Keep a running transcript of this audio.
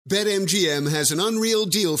BetMGM has an unreal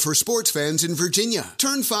deal for sports fans in Virginia.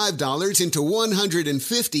 Turn $5 into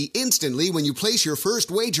 $150 instantly when you place your first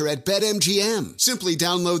wager at BetMGM. Simply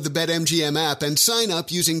download the BetMGM app and sign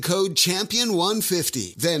up using code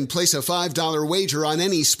CHAMPION150. Then place a $5 wager on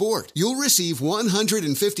any sport. You'll receive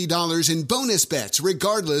 $150 in bonus bets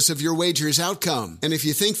regardless of your wager's outcome. And if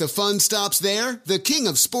you think the fun stops there, the King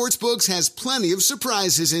of Sportsbooks has plenty of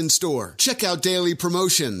surprises in store. Check out daily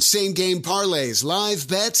promotions, same-game parlays, live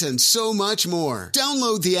bets, and so much more.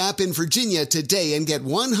 Download the app in Virginia today and get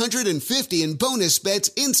 $150 in bonus bets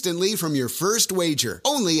instantly from your first wager.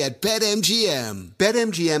 Only at BetMGM.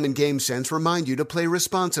 BetMGM and GameSense remind you to play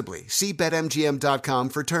responsibly. See BetMGM.com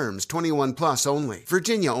for terms. 21 plus only.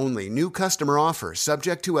 Virginia only. New customer offer.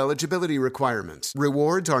 Subject to eligibility requirements.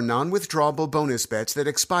 Rewards are non-withdrawable bonus bets that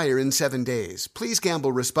expire in 7 days. Please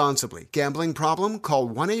gamble responsibly. Gambling problem? Call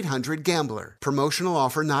 1-800-GAMBLER. Promotional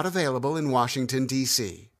offer not available in Washington,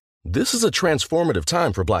 D.C. This is a transformative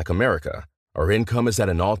time for Black America. Our income is at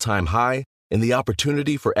an all-time high, and the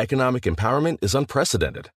opportunity for economic empowerment is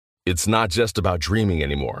unprecedented. It's not just about dreaming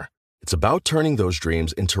anymore. It's about turning those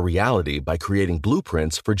dreams into reality by creating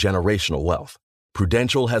blueprints for generational wealth.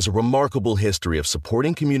 Prudential has a remarkable history of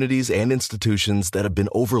supporting communities and institutions that have been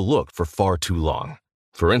overlooked for far too long.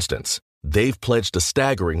 For instance, they've pledged a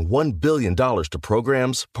staggering $1 billion to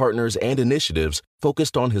programs, partners, and initiatives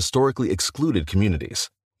focused on historically excluded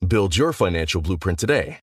communities. Build your financial blueprint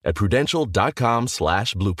today at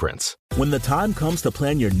prudential.com/blueprints. When the time comes to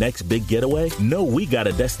plan your next big getaway, know we got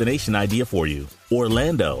a destination idea for you.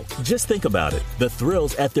 Orlando. Just think about it. The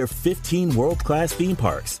thrills at their 15 world-class theme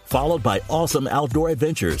parks, followed by awesome outdoor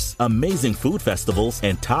adventures, amazing food festivals,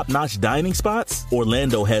 and top-notch dining spots.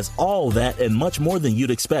 Orlando has all that and much more than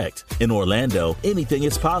you'd expect. In Orlando, anything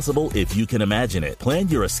is possible if you can imagine it. Plan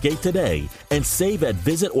your escape today and save at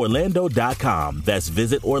visitorlando.com. That's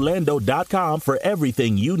visitorlando.com for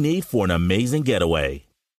everything you need for an amazing getaway.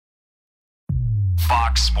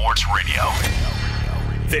 Fox Sports Radio.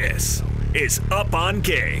 This is Up on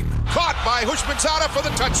Game. Caught by Hushmanzada for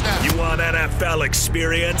the touchdown. You want NFL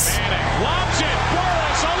experience? Manning lobs it.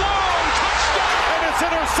 Burris alone. Touchdown. And it's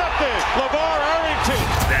intercepted. LeVar Arrington.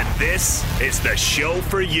 Then this is the show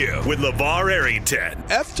for you with LeVar Arrington.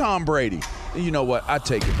 F. Tom Brady. You know what? I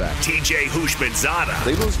take it back. TJ Hushmanzada.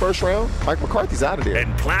 They lose first round. Mike McCarthy's out of there.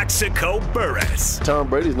 And Plaxico Burris. Tom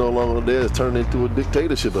Brady's no longer there. It's turned into a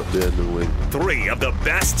dictatorship up there in New England. Three of the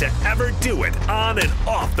best to ever do it on and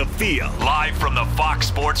off the field. Live from the Fox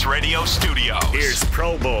Sports Radio studios. Here's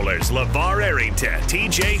Pro Bowlers LeVar Arrington,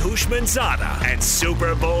 TJ Hushmanzada, and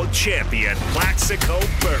Super Bowl champion Plaxico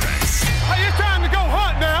Burris. Hey, it's time to go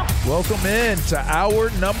hunt now. Welcome in to hour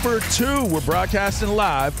number 2. We're broadcasting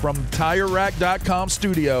live from TireRack.com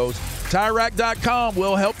studios. TireRack.com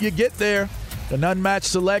will help you get there. An unmatched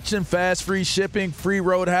selection, fast free shipping, free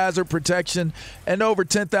road hazard protection, and over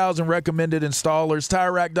 10,000 recommended installers.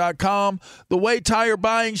 TireRack.com, the way tire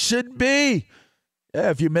buying should be. Yeah,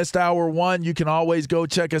 if you missed hour 1, you can always go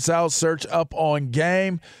check us out. Search Up on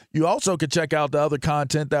Game. You also can check out the other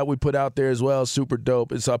content that we put out there as well. Super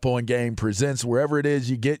dope. It's Up on Game Presents. Wherever it is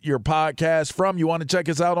you get your podcast from. You want to check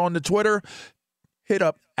us out on the Twitter? Hit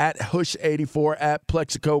up at Hush84, at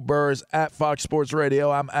Plexico Burrs, at Fox Sports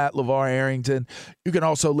Radio. I'm at LeVar Arrington. You can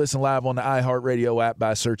also listen live on the iHeartRadio app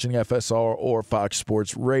by searching FSR or Fox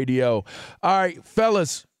Sports Radio. All right,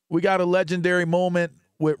 fellas, we got a legendary moment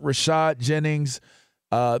with Rashad Jennings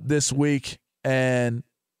this week, and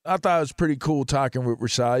I thought it was pretty cool talking with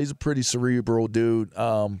Rashad. He's a pretty cerebral dude,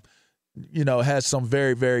 has some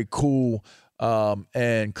very, very cool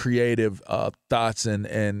and creative thoughts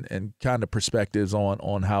and kind of perspectives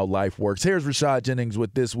on how life works. Here's Rashad Jennings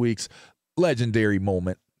with this week's legendary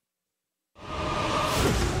moment.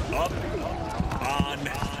 Up on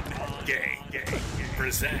Game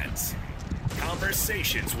presents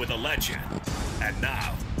Conversations with a Legend. And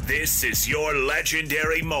now, this is your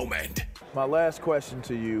legendary moment. My last question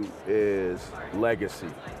to you is legacy.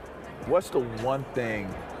 What's the one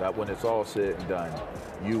thing that when it's all said and done,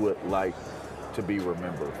 you would like to be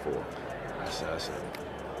remembered for? That's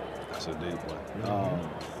a deep one.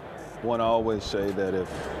 One, I always say that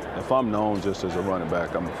if I'm known just as a running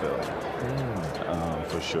back, I'm a failure.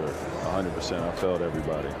 For sure, 100%. I failed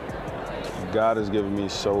everybody. God has given me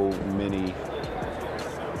so many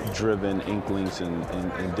driven inklings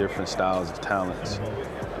and different styles of talents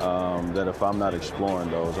that if I'm not exploring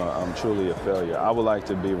those, I'm truly a failure. I would like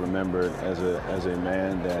to be remembered as a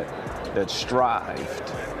man that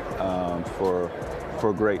strived for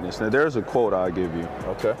greatness. Now, there's a quote I'll give you.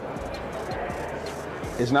 Okay.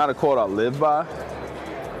 It's not a quote I live by,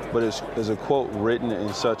 but it's a quote written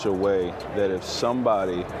in such a way that if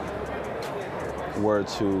somebody were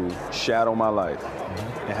to shadow my life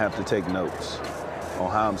and have to take notes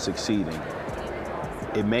on how I'm succeeding,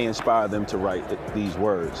 it may inspire them to write these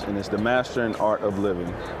words. And it's the master and art of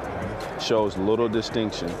living shows little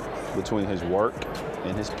distinction between his work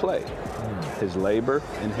and his play, his labor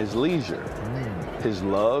and his leisure, his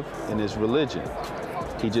love and his religion.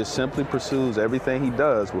 He just simply pursues everything he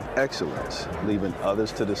does with excellence, leaving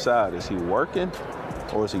others to decide, is he working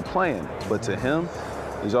or is he playing? But to him,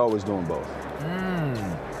 he's always doing both.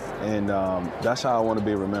 And that's how I want to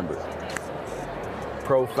be remembered.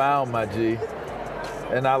 Profound, my G.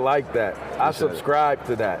 And I like that. I subscribe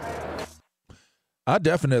to that. I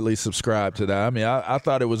definitely subscribe to that. I mean, I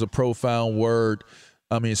thought it was a profound word.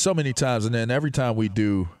 I mean, so many times, and then every time we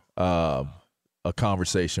do a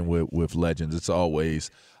conversation with legends, it's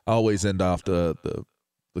always end off the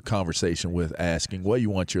conversation with asking, what do you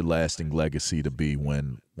want your lasting legacy to be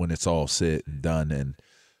when it's all said and done? And,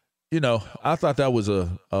 you know, I thought that was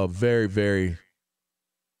a very, very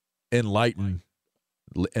enlightened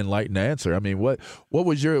answer. I mean, what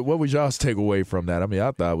was y'all's takeaway from that? I mean,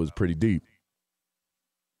 I thought it was pretty deep.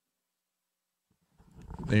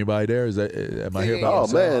 Anybody there? Am I here by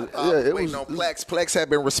myself? Man, yeah, Plex have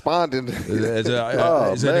been responding.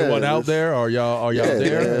 Is anyone out there? Are y'all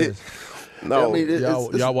there? No, I mean,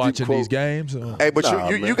 y'all watching these games? Hey, but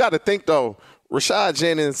you got to think though. Rashad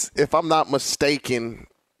Jennings, if I'm not mistaken,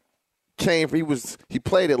 he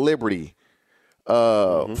played at Liberty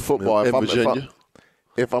football in Virginia.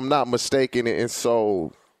 If I'm not mistaken, and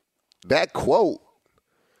so that quote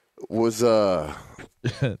was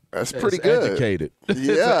that's pretty good. Educated.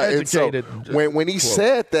 Yeah, educated. And so when he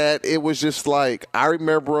said that, it was just like, I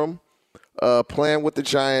remember him playing with the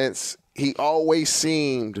Giants. He always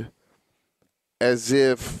seemed as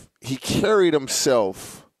if he carried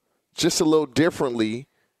himself just a little differently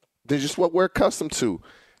than just what we're accustomed to.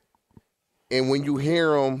 And when you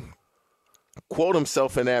hear him quote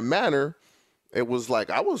himself in that manner, I was like,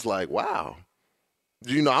 wow.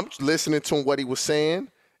 You know, I'm listening to what he was saying,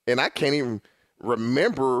 and I can't even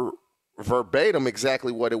remember verbatim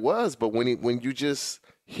exactly what it was. But when you just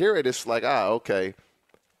hear it, it's like, okay,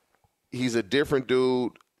 he's a different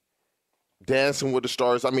dude, Dancing with the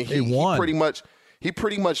Stars. I mean, he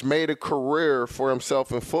pretty much made a career for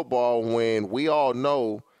himself in football when we all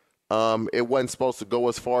know it wasn't supposed to go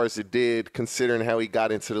as far as it did, considering how he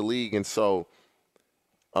got into the league. And so,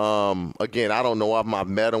 again, I don't know if I've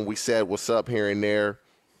met him. We said what's up here and there,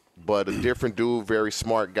 but a different dude, very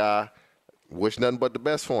smart guy. Wish nothing but the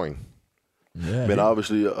best for him. Yeah, man,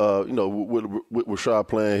 obviously, you know, with Rashad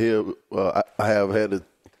playing here, I have had the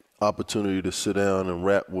opportunity to sit down and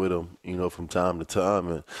rap with him, you know, from time to time.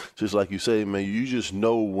 And just like you say, man, you just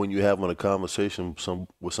know when you're having a conversation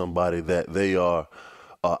with somebody that they are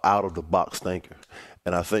out of the box thinker.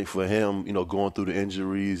 And I think for him, you know, going through the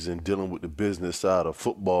injuries and dealing with the business side of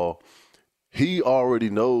football, he already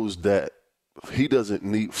knows that he doesn't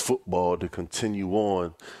need football to continue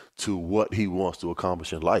on to what he wants to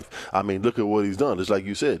accomplish in life. I mean, look at what he's done. Just like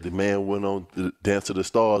you said, the man went on to Dance to the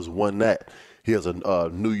Stars, won that. He has a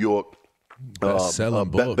New York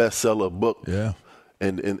bestseller book yeah.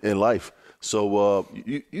 in life. So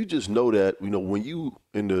you just know that, you know, when you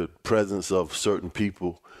in the presence of certain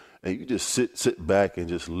people and you just sit back and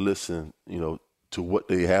just listen, you know, to what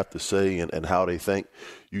they have to say and how they think,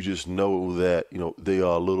 you just know that, you know, they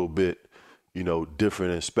are a little bit, you know,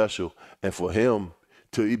 different and special. And for him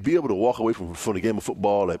to be able to walk away from the game of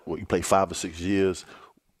football that you play 5 or 6 years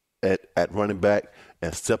at running back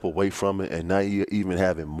and step away from it, and now you're even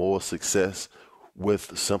having more success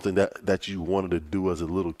with something that you wanted to do as a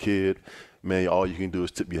little kid, man, all you can do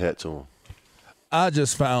is tip your hat to him. I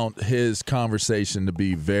just found his conversation to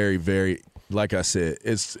be very, very, like I said,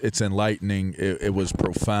 it's enlightening. It was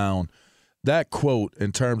profound. That quote,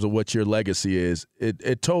 in terms of what your legacy is,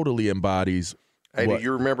 it totally embodies. Hey, do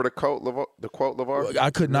you remember the quote, LeVar? I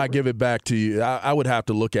could not give it back to you. I would have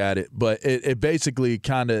to look at it, but it basically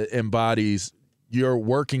kind of embodies you're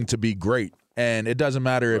working to be great, and it doesn't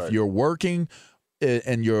matter if you're working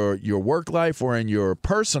in your work life or in your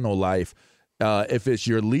personal life. If it's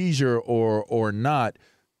your leisure or not,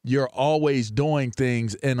 you're always doing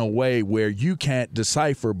things in a way where you can't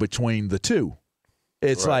decipher between the two.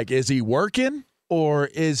 It's like, is he working or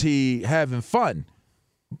is he having fun?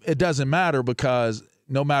 It doesn't matter, because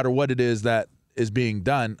no matter what it is that is being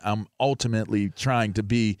done, I'm ultimately trying to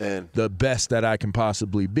be the best that I can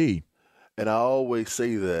possibly be. And I always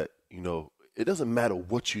say that, you know, it doesn't matter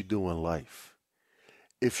what you do in life.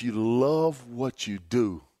 If you love what you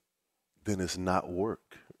do, then it's not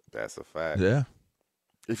work. That's a fact. Yeah.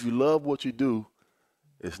 if you love what you do,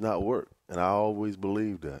 it's not work. And I always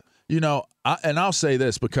believe that. You know, and I'll say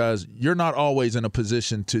this because you're not always in a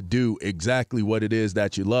position to do exactly what it is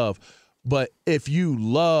that you love. But if you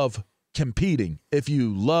love competing, if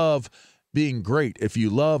you love being great, if you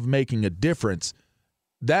love making a difference,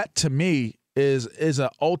 that to me is an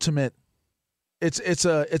ultimate. It's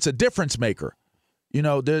a difference maker. You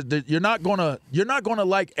know, you're not gonna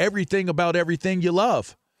like everything about everything you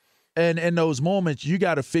love, and in those moments you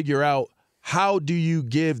got to figure out, how do you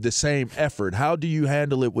give the same effort? How do you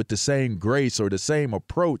handle it with the same grace or the same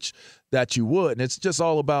approach that you would? And it's just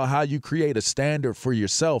all about how you create a standard for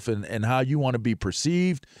yourself and how you want to be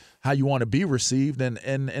perceived, how you want to be received, and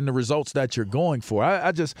the results that you're going for.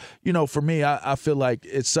 I just, you know, for me, I feel like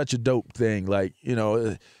it's such a dope thing. Like, you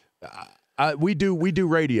know, we do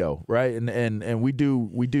radio, right? And we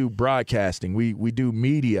do broadcasting. We do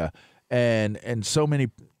media. And so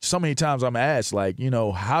many times I'm asked, like, you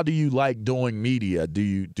know, how do you like doing media? Do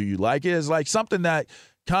you like it? It's like something that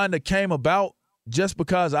kind of came about just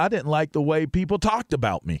because I didn't like the way people talked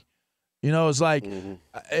about me. You know, it's like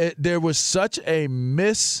there was such a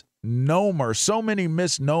misnomer, so many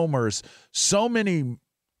misnomers, so many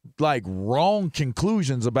like wrong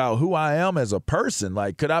conclusions about who I am as a person.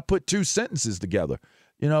 Like, could I put two sentences together?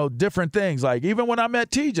 You know, different things. Like, even when I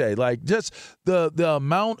met TJ, like, just the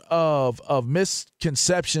amount of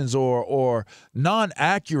misconceptions or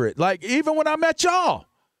non-accurate, like, even when I met y'all,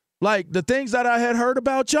 like, the things that I had heard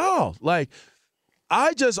about y'all, like,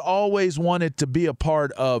 I just always wanted to be a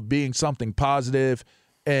part of being something positive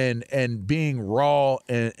and being raw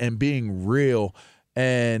and being real.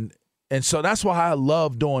 And so that's why I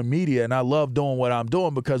love doing media and I love doing what I'm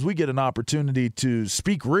doing, because we get an opportunity to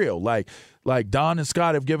speak real. Like Don and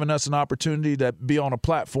Scott have given us an opportunity to be on a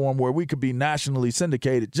platform where we could be nationally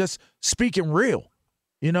syndicated, just speaking real.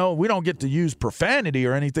 You know, we don't get to use profanity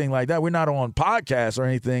or anything like that. We're not on podcasts or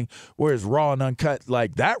anything where it's raw and uncut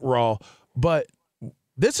like that raw. But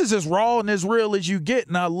this is as raw and as real as you get,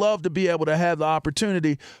 and I love to be able to have the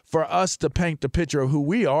opportunity for us to paint the picture of who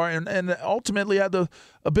we are and ultimately have the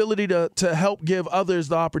ability to help give others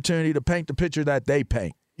the opportunity to paint the picture that they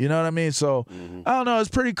paint. You know what I mean? So, I don't know. It's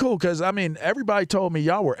pretty cool because, I mean, everybody told me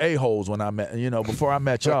y'all were a-holes when I met, you know, before I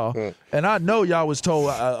met y'all. And I know y'all was told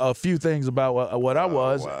a few things about what I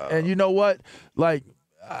was. Wow. And you know what? Like,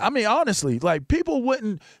 I mean, honestly, like, people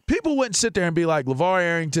wouldn't sit there and be like, LeVar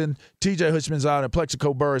Arrington, TJ Houshmandzadeh, and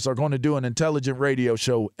Plexico Burress are going to do an intelligent radio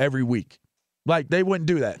show every week. Like, they wouldn't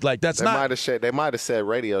do that. Like, that's not. They might have said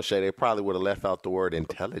radio show. They probably would have left out the word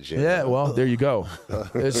intelligent. Yeah, well, there you go.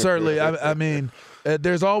 It's certainly, I mean,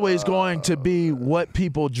 there's always going to be what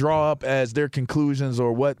people draw up as their conclusions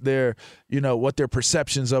or what their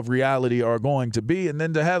perceptions of reality are going to be. And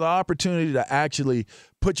then to have the opportunity to actually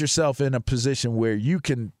put yourself in a position where you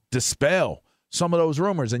can dispel some of those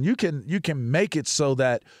rumors and you can make it so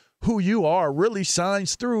that who you are really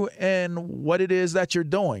shines through in what it is that you're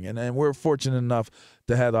doing. And we're fortunate enough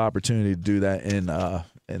to have the opportunity to do that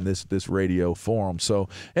in this radio forum. So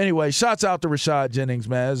anyway, shouts out to Rashad Jennings,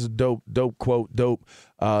 man. This is a dope quote, dope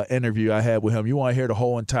interview I had with him. You want to hear the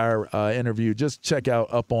whole entire interview, just check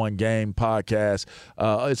out Up On Game podcast.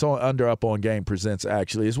 It's under Up On Game Presents,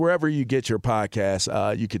 actually. It's wherever you get your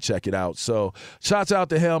podcast. You can check it out. So shouts out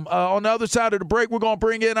to him. On the other side of the break, we're going to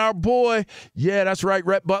bring in our boy. Yeah, that's right.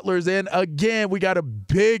 Rhett Butler is in again. We got a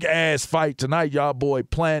big-ass fight tonight, y'all boy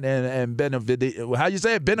Plant and Benavidez. How you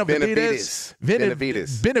say it? Benavidez?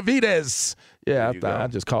 Benavidez. Yeah, I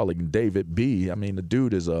just call him David B. I mean, the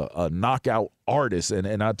dude is a knockout artist,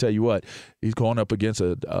 and I'll tell you what, he's going up against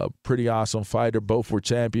a pretty awesome fighter. Both were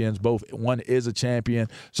champions. One is a champion.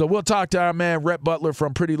 So we'll talk to our man Rhett Butler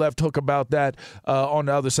from Pretty Left Hook about that on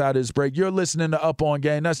the other side of this break. You're listening to Up On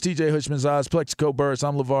Game. That's TJ Houshmandzadeh, Plexico Burress.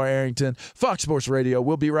 I'm LeVar Arrington, Fox Sports Radio.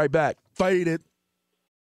 We'll be right back. Fight it.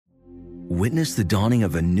 Witness the dawning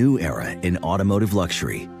of a new era in automotive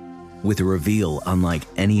luxury with a reveal unlike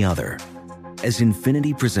any other, as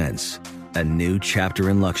Infiniti presents a new chapter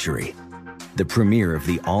in luxury, the premiere of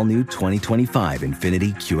the all-new 2025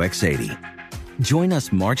 Infiniti QX80. Join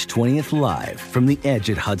us March 20th live from the Edge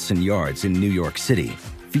at Hudson Yards in New York City,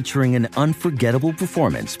 featuring an unforgettable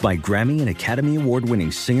performance by Grammy and Academy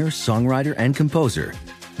Award-winning singer, songwriter, and composer,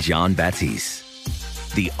 Jon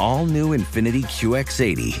Batiste. The all-new Infiniti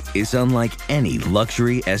QX80 is unlike any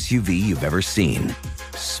luxury SUV you've ever seen.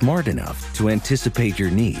 Smart enough to anticipate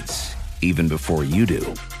your needs, even before you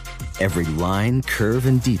do. Every line, curve,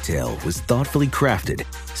 and detail was thoughtfully crafted,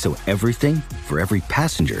 so everything for every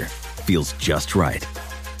passenger feels just right.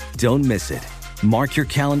 Don't miss it. Mark your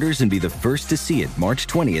calendars and be the first to see it March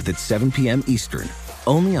 20th at 7 p.m. Eastern,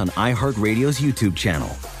 only on iHeartRadio's YouTube channel.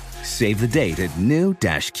 Save the date at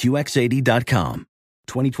new-QX80.com.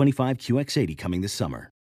 2025 QX80 coming this summer.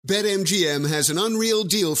 BetMGM has an unreal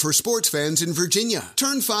deal for sports fans in Virginia.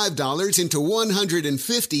 Turn $5 into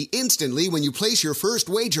 $150 instantly when you place your first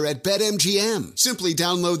wager at BetMGM. Simply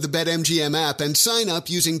download the BetMGM app and sign up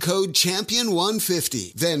using code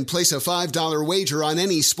CHAMPION150. Then place a $5 wager on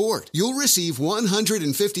any sport. You'll receive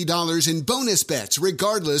 $150 in bonus bets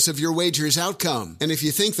regardless of your wager's outcome. And if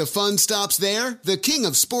you think the fun stops there, the King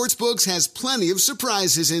of Sportsbooks has plenty of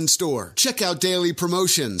surprises in store. Check out daily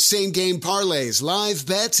promotions, same-game parlays, live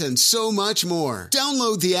bets, and so much more.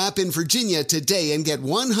 Download the app in Virginia today and get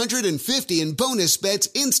 $150 in bonus bets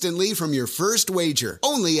instantly from your first wager.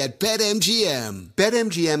 Only at BetMGM.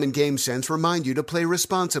 BetMGM and GameSense remind you to play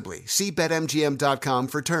responsibly. See BetMGM.com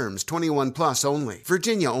for terms. 21 plus only.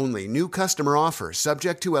 Virginia only. New customer offer.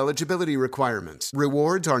 Subject to eligibility requirements.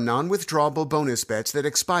 Rewards are non-withdrawable bonus bets that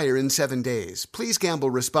expire in 7 days. Please gamble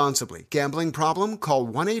responsibly. Gambling problem? Call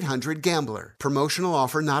 1-800-GAMBLER. Promotional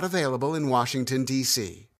offer not available in Washington,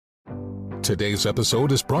 D.C. Today's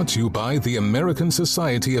episode is brought to you by the American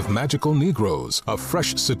Society of Magical Negroes, a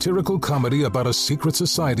fresh satirical comedy about a secret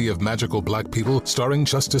society of magical black people starring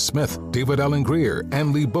Justice Smith, David Allen Greer,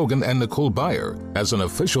 Ann Lee Bogan, and Nicole Byer. As an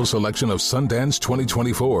official selection of Sundance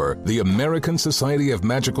 2024, the American Society of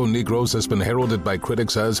Magical Negroes has been heralded by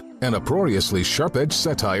critics as an uproariously sharp-edged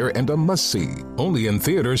satire and a must-see. Only in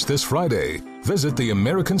theaters this Friday. Visit the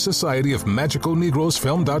American Society of Magical Negroes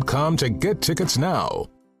Film.com to get tickets now.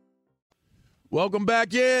 Welcome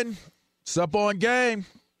back in. It's Up On Game.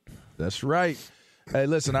 That's right. Hey,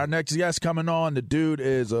 listen, our next guest coming on, the dude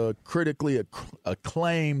is a critically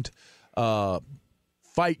acclaimed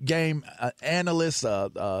fight game analyst,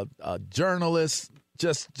 journalist,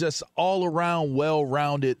 just all-around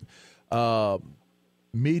well-rounded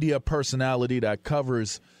media personality that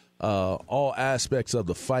covers all aspects of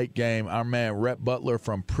the fight game. Our man Rhett Butler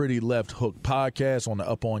from Pretty Left Hook Podcast on the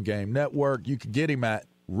Up On Game Network. You can get him at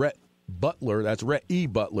Rhett Butler, that's Rhett E.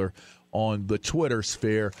 Butler on the Twitter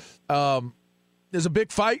sphere. There's a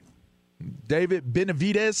big fight. David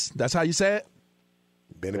Benavidez, that's how you say it?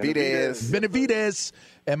 Benavidez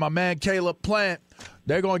and my man Caleb Plant.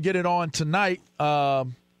 They're going to get it on tonight.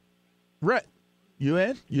 Rhett, you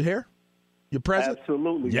in? You here? You present?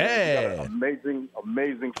 Absolutely. Yeah. Amazing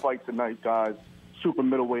fight tonight, guys. Super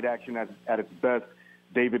middleweight action at its best.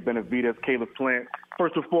 David Benavidez, Caleb Plant.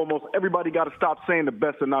 First and foremost, everybody got to stop saying the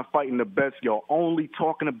best and not fighting the best. You're only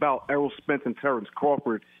talking about Errol Spence and Terrence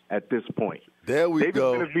Crawford at this point. There we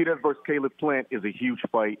go. David Benavidez versus Caleb Plant is a huge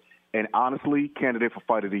fight, and honestly, candidate for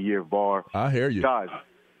Fight of the Year, VAR. I hear you. Guys,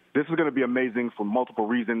 this is going to be amazing for multiple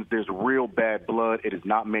reasons. There's real bad blood. It is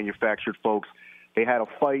not manufactured, folks. They had a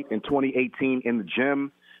fight in 2018 in the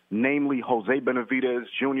gym. Namely Jose Benavidez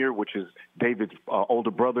Jr., which is David's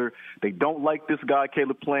older brother. They don't like this guy,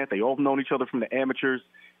 Caleb Plant. They all known each other from the amateurs,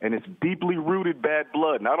 and it's deeply rooted bad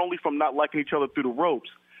blood, not only from not liking each other through the ropes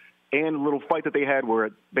and a little fight that they had where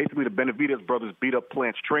basically the Benavidez brothers beat up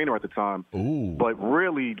Plant's trainer at the time. Ooh. But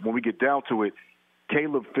really, when we get down to it,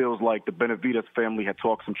 Caleb feels like the Benavidez family had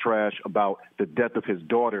talked some trash about the death of his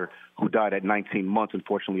daughter, who died at 19 months,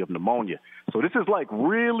 unfortunately, of pneumonia. So this is like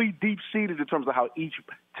really deep-seated in terms of how each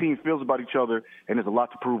team feels about each other, and there's a lot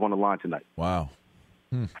to prove on the line tonight. Wow.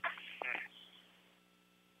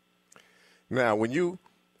 Now, when you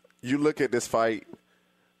look at this fight,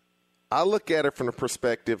 I look at it from the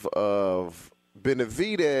perspective of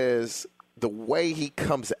Benavidez, the way he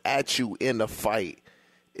comes at you in the fight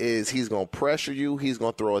is he's going to pressure you. He's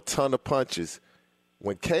going to throw a ton of punches.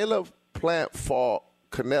 When Caleb Plant fought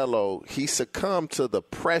Canelo, he succumbed to the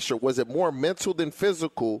pressure. Was it more mental than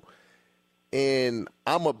physical? And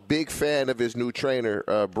I'm a big fan of his new trainer,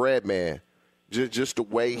 Breadman. Just the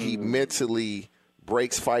way he mentally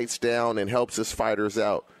breaks fights down and helps his fighters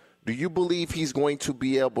out. Do you believe he's going to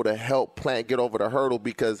be able to help Plant get over the hurdle?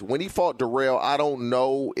 Because when he fought Darrell, I don't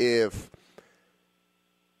know if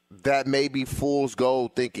that may be fool's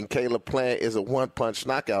gold, thinking Caleb Plant is a one-punch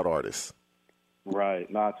knockout artist.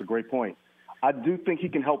 Right. No, it's a great point. I do think he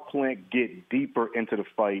can help Plant get deeper into the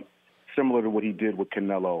fight, similar to what he did with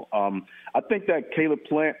Canelo. I think that Caleb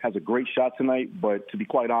Plant has a great shot tonight, but to be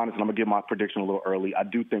quite honest, and I'm going to give my prediction a little early, I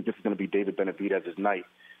do think this is going to be David Benavidez's night.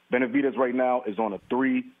 Benavidez right now is on a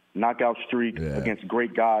 3-knockout streak against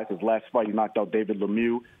great guys. His last fight, he knocked out David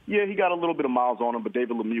Lemieux. Yeah, he got a little bit of miles on him, but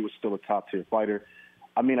David Lemieux is still a top-tier fighter.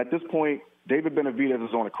 I mean, at this point, David Benavidez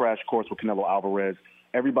is on a crash course with Canelo Alvarez.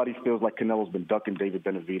 Everybody feels like Canelo's been ducking David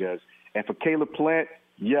Benavidez. And for Caleb Plant,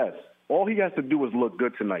 yes, all he has to do is look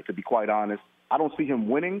good tonight, to be quite honest. I don't see him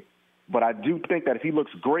winning, But I do think that if he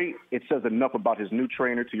looks great, it says enough about his new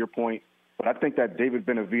trainer, to your point. But I think that David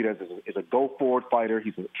Benavidez is a go-forward fighter.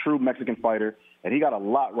 He's a true Mexican fighter, and he got a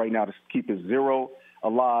lot right now to keep his zero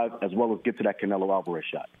alive as well as get to that Canelo Alvarez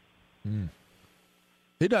shot.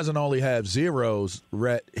 He doesn't only have zeros,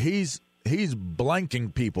 Rhett. He's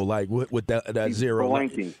blanking people like with that zero.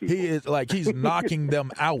 Blanking people. He is like he's knocking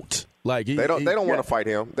them out. Like they don't want to fight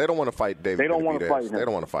him. They don't want to fight David. They don't want to fight him. They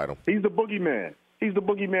don't want to fight him. He's the boogeyman. He's the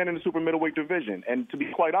boogeyman in the super middleweight division. And to be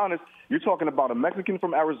quite honest, you're talking about a Mexican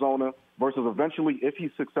from Arizona versus eventually, if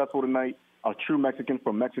he's successful tonight, a true Mexican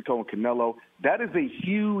from Mexico and Canelo. That is a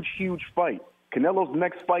huge, huge fight. Canelo's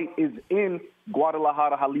next fight is in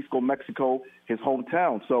Guadalajara, Jalisco, Mexico, his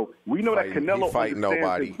hometown. So we know that Canelo He's fighting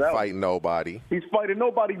nobody. Fighting nobody. He's fighting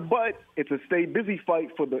nobody, but it's a stay busy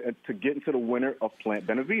fight to get into the winner of Plant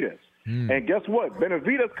Benavidez. And guess what?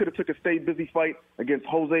 Benavidez could have took a stay busy fight against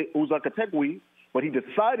Jose Uzacategui, but he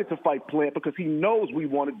decided to fight Plant because he knows we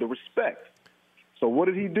wanted the respect. So what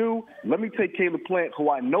did he do? Let me take Caleb Plant, who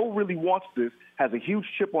I know really wants this, has a huge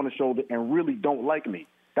chip on his shoulder, and really don't like me.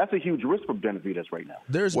 That's a huge risk for Benavidez right now.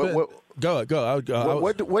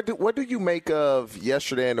 What do you make of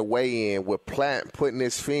yesterday in the weigh-in with Plant putting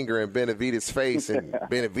his finger in Benavidez's face, and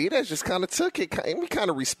Benavidez just kind of took it. He kind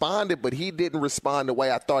of responded, but he didn't respond the way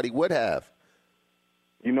I thought he would have.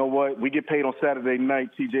 You know what? We get paid on Saturday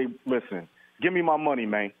night, TJ. Listen, give me my money,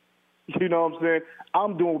 man. You know what I'm saying?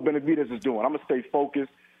 I'm doing what Benavidez is doing. I'm going to stay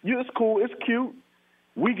focused. Yeah, it's cool. It's cute.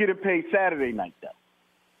 We get it paid Saturday night, though.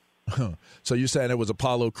 So you're saying it was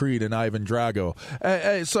Apollo Creed and Ivan Drago.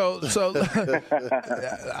 Hey, so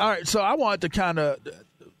all right, so I wanted to kind of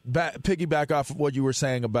piggyback off of what you were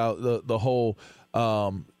saying about the whole,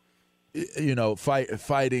 fighting.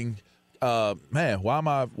 Man, why am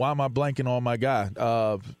I blanking on my guy?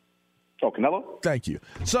 Canelo? Thank you.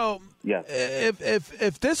 So yes.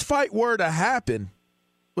 if this fight were to happen,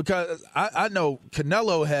 because I know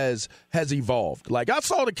Canelo has evolved. Like, I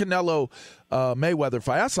saw the Canelo Mayweather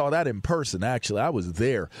fight. I saw that in person, actually. I was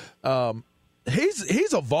there.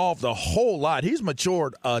 He's evolved a whole lot. He's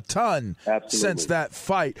matured a ton since that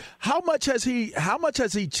fight. How much has he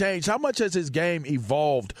changed? How much has his game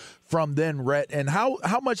evolved from then, Rhett? And how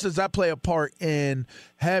much does that play a part in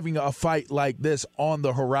having a fight like this on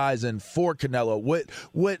the horizon for Canelo?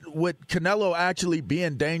 Would Canelo actually be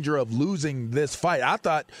in danger of losing this fight? I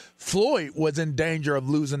thought Floyd was in danger of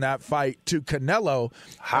losing that fight to Canelo.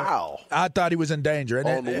 How? I thought he was in danger.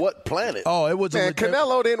 On what planet? Oh, it was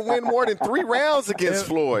Canelo didn't win more than 3 rounds against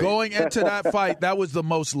Floyd. Going into that fight, that was the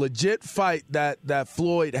most legit fight that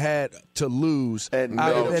Floyd had to lose out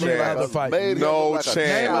of any other fight. No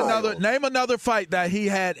chance. Name another fight that he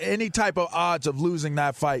had any type of odds of losing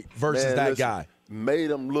that fight versus that guy.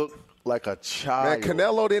 Made him look like a child. Man,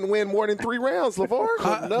 Canelo didn't win more than 3 rounds, LeVar.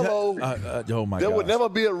 Oh my God. There would never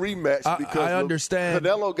be a rematch because I understand.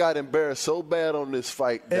 Canelo got embarrassed so bad on this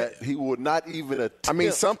fight that he would not even attempt. I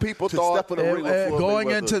mean, some people thought step in the ring with going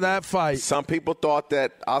Mayweather. into that fight. Some people thought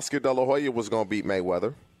that Oscar De La Hoya was going to beat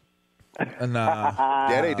Mayweather. Nah.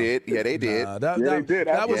 Yeah, they did. Yeah, they did.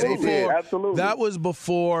 That was before. Absolutely. That was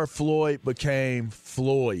before Floyd became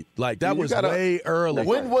Floyd. Like, that was way early.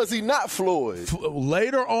 When was he not Floyd?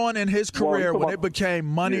 Later on in his career, when it became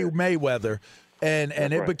Money Mayweather, and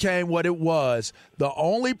it became what it was, the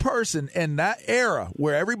only person in that era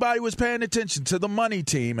where everybody was paying attention to the money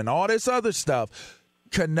team and all this other stuff,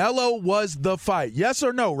 Canelo was the fight. Yes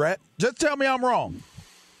or no, Rhett? Just tell me I'm wrong.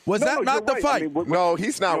 Was that not the fight? I mean, no,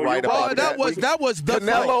 he's not right about that. That was the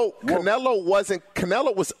Canelo, fight.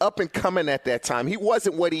 Canelo was up and coming at that time. He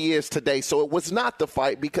wasn't what he is today, so it was not the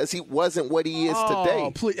fight because he wasn't what he is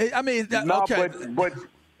today. Please. I mean, okay.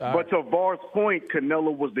 But to Var's point,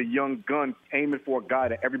 Canelo was the young gun aiming for a guy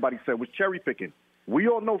that everybody said was cherry picking. We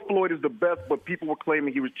all know Floyd is the best, but people were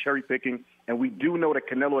claiming he was cherry picking, and we do know that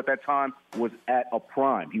Canelo at that time was at a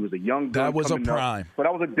prime. He was a young gun. That was a prime. But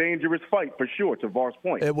that was a dangerous fight for sure. To Var's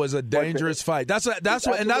point, it was a dangerous fight. That's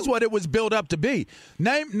what it was built up to be.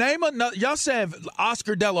 Name another. Y'all saying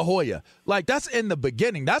Oscar De La Hoya? Like, that's in the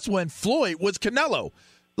beginning. That's when Floyd was Canelo.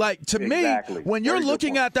 Like, to me, when you're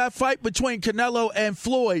looking at that fight between Canelo and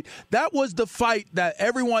Floyd, that was the fight that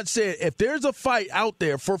everyone said, if there's a fight out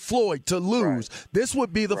there for Floyd to lose, this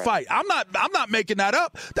would be the fight. I'm not making that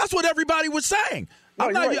up. That's what everybody was saying.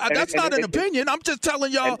 That's not an opinion. I'm just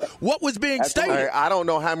telling y'all what was being stated. I don't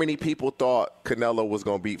know how many people thought Canelo was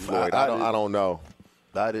going to beat Floyd. I don't know.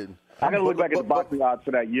 I didn't. I got to look back at the boxing odds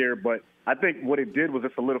for that year, but I think what it did was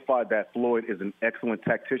it solidified that Floyd is an excellent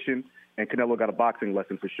tactician, and Canelo got a boxing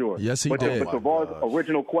lesson for sure. Yes, he did. But to Var's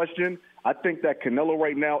original question, I think that Canelo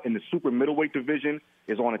right now in the super middleweight division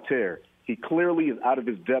is on a tear. He clearly is out of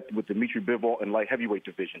his depth with Dmitry Bivol in light heavyweight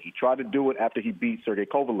division. He tried to do it after he beat Sergey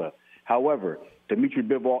Kovalev. However, Dmitry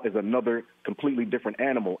Bivol is another completely different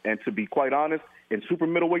animal. And to be quite honest, in super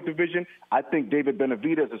middleweight division, I think David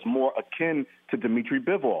Benavidez is more akin to Dmitry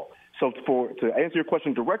Bivol. So to answer your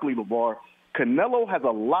question directly, LeVar, Canelo has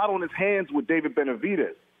a lot on his hands with David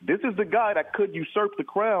Benavidez. This is the guy that could usurp the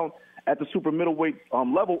crown at the super middleweight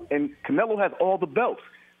level, and Canelo has all the belts.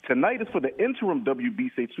 Tonight is for the interim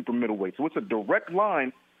WBC super middleweight, so it's a direct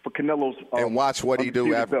line for Canelo's. And watch what he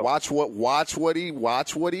do after. Watch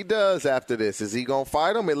what he does after this. Is he gonna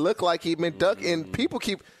fight him? It looked like he been ducking. People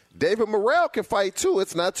keep. David Morrell can fight too.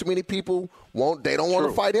 It's not too many people they don't want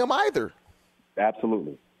to fight him either.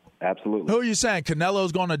 Absolutely. Who are you saying?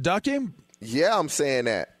 Canelo's going to duck him? Yeah, I'm saying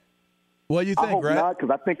that. What do you think, I hope Rhett? not,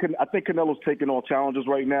 because I think Canelo's taking all challenges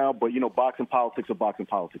right now. But boxing politics are boxing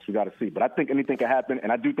politics. We got to see. But I think anything can happen,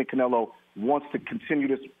 and I do think Canelo wants to continue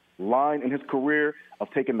this line in his career of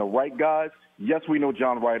taking the right guys. Yes, we know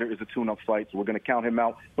John Ryder is a tune-up fight, so we're going to count him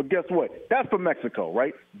out. But guess what? That's for Mexico,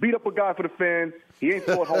 right? Beat up a guy for the fans. He ain't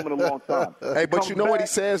fought home in a long time. Hey, but you know what he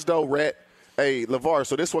says, though, Rhett? Hey, LeVar,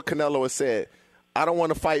 so this is what Canelo has said. I don't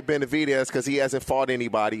want to fight Benavidez because he hasn't fought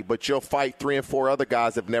anybody, but you'll fight 3 and 4 other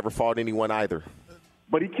guys that have never fought anyone either.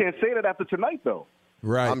 But he can't say that after tonight, though.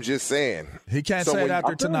 Right. I'm just saying. He can't say it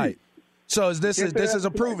after tonight. So this is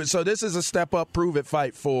a prove it. So this is a step up, prove it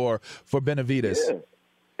fight for Benavidez. Yeah.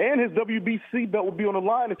 And his WBC belt will be on the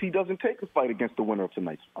line if he doesn't take the fight against the winner of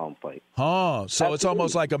tonight's fight. So Absolutely. It's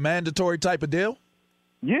almost like a mandatory type of deal?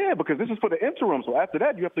 Yeah, because this is for the interim. So after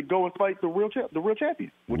that, you have to go and fight the real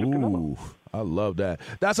champion, which is Canelo. I love that.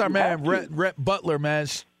 That's our man, Rhett Butler, man.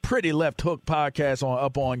 Pretty Left Hook podcast on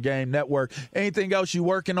Up On Game Network. Anything else you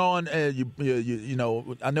working on? You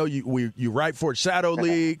know, I know you write for Shadow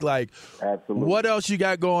League. Like, absolutely. What else you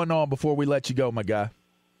got going on before we let you go, my guy?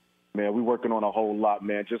 Man, we're working on a whole lot,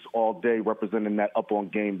 man. Just all day representing that Up On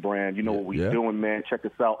Game brand. You know what we're doing, man. Check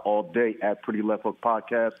us out all day at Pretty Left Hook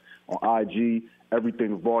Podcast on IG.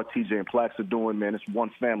 Everything VAR, TJ, and Plax are doing, man. It's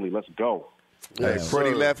one family. Let's go. Hey,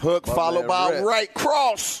 Pretty Left Hook, followed by Right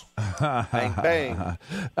Cross. Bang, bang.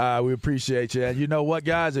 We appreciate you. And you know what,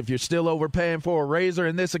 guys? If you're still overpaying for a razor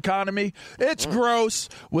in this economy, it's gross.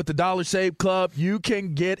 With the Dollar Shave Club, you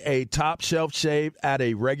can get a top shelf shave at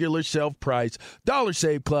a regular shelf price. Dollar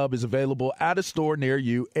Shave Club is available at a store near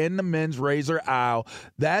you in the men's razor aisle.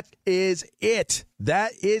 That is it.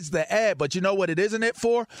 That is the ad. But you know what it isn't it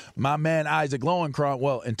for? My man Isaac Lowenkron.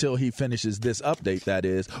 Well, until he finishes this update, that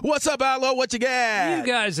is. What's up, Allo? What you got? You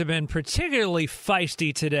guys have been particularly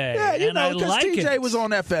feisty today. Yeah, you know, because TJ was on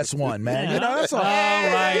FS1, man. Yeah. You know, that's all.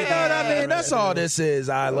 Right. You know what I mean? That's all this is,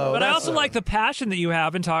 Ilo. But I also like the passion that you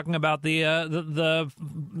have in talking about the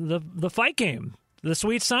fight game. The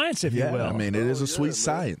sweet science, if you will. I mean, it is a sweet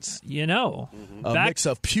science. You know. A mix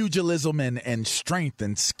of pugilism and strength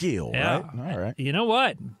and skill, right? All right. You know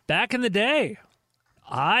what? Back in the day,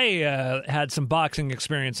 I had some boxing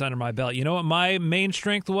experience under my belt. You know what my main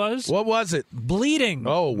strength was? What was it? Bleeding.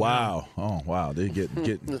 Oh, wow. Oh, wow. They get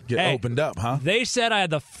hey, opened up, huh? They said I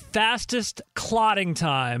had the fastest clotting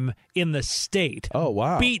time in the state. Oh,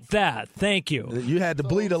 wow. Beat that. Thank you. You had to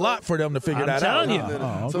bleed a lot for them to figure that out. I'm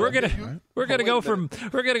telling you. So we're gonna go from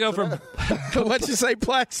What'd you say,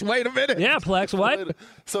 Plex? Wait a minute. Yeah, Plex, what?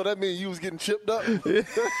 So that means you was getting chipped up?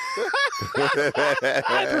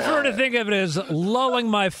 I prefer to think of it as lulling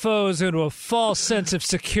my foes into a false sense of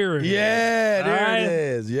security. Yeah, there it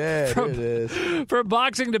is. Yeah, there it is. From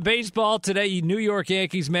boxing to baseball today, New York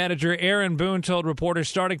Yankees manager Aaron Boone told reporters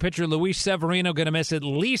starting pitcher Luis Severino going to miss at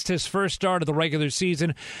least his first start of the regular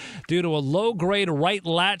season due to a low-grade right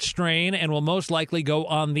lat strain and will most likely go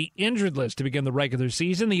on the injured list to begin the regular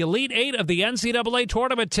season. The Elite Eight of the NCAA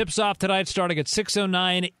tournament tips off tonight starting at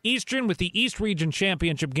 6:09 Eastern with the East Region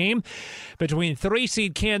Championship game between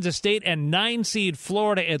 3-seed Kansas State and 9-seed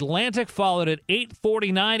Florida Atlantic, followed at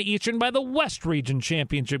 8:49 Eastern by the West Region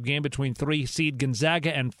Championship game between 3-seed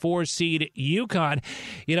Gonzaga and 4-seed UConn.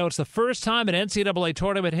 You know, it's the first time in NCAA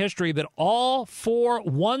tournament history that all 4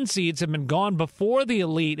 1-seeds have been gone before the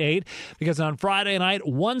Elite Eight, because on Friday night,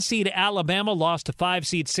 1-seed Alabama lost to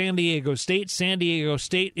 5-seed San Diego State. San Diego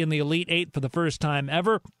State in the Elite Eight for the first time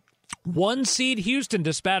ever. 1-seed Houston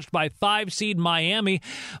dispatched by 5-seed Miami.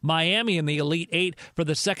 Miami in the Elite Eight for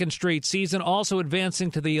the second straight season. Also advancing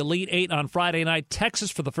to the Elite Eight on Friday night, Texas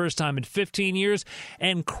for the first time in 15 years,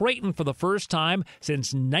 and Creighton for the first time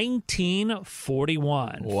since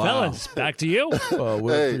 1941. Wow. Fellas, back to you.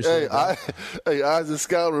 Hey, Isaac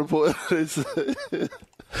Scout report.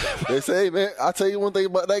 They say, hey, man, I'll tell you one thing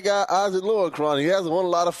about that guy, Isaac Lowenkron. He hasn't won a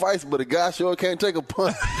lot of fights, but the guy sure can't take a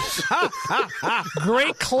punch.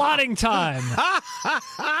 Great clotting time.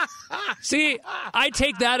 See, I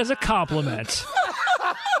take that as a compliment.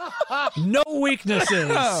 No weaknesses.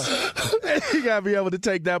 You got to be able to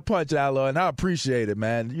take that punch, Allo, and I appreciate it,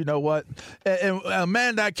 man. You know what? And a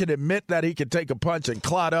man that can admit that he can take a punch and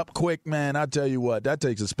clot up quick, man, I tell you what, that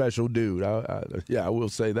takes a special dude. I will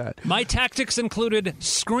say that. My tactics included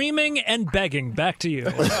screaming and begging. Back to you.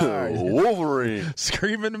 Wolverine.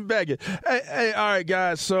 Screaming and begging. Hey, all right,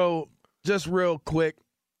 guys, so just real quick,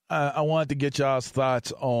 I wanted to get y'all's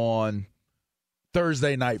thoughts on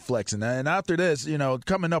Thursday night flexing. And after this,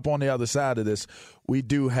 coming up on the other side of this, we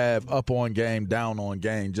do have up on game, down on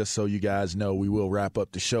game, just so you guys know. We will wrap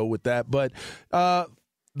up the show with that. But the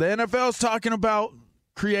NFL's talking about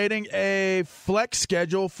creating a flex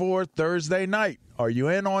schedule for Thursday night. Are you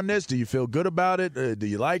in on this? Do you feel good about it? Do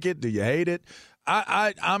you like it? Do you hate it?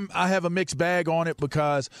 I have a mixed bag on it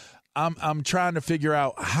because I'm trying to figure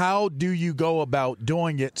out how do you go about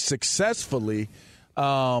doing it successfully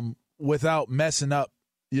without messing up,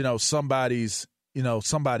 somebody's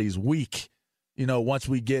week, once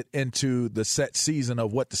we get into the set season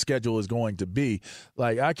of what the schedule is going to be.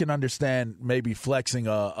 Like, I can understand maybe flexing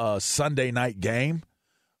a Sunday night game,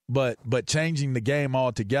 but changing the game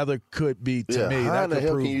altogether could be, to me, that could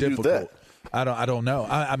prove difficult. I don't know.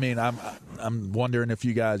 I mean, I'm wondering if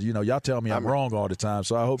you guys, y'all tell me I'm wrong all the time,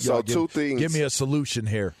 so I hope y'all give me a solution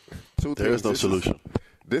here. There is no solution.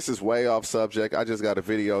 This is way off subject. I just got a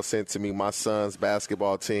video sent to me. My son's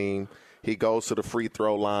basketball team, he goes to the free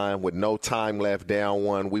throw line with no time left, down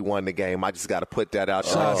one. We won the game. I just got to put that out.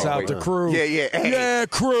 Shouts out to Crew. Yeah. Hey, yeah,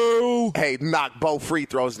 Crew. Hey, knock both free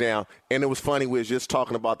throws down. And it was funny. We was just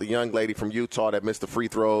talking about the young lady from Utah that missed the free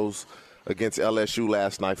throws against LSU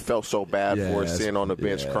last night. Felt so bad for her, sitting on the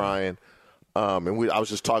bench crying. I was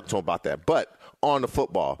just talking to him about that. But on the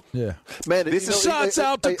football. Yeah. Man, shouts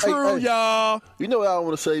out to Crew, y'all. You know what I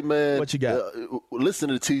want to say, man? What you got? Listen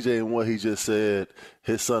to TJ and what he just said.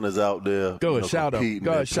 His son is out there competing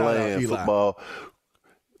and playing football.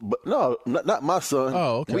 But no, not my son.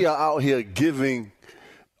 Oh, okay. We are out here giving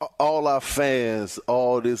all our fans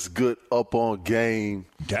all this good up-on-game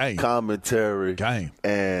commentary.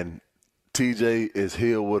 And TJ is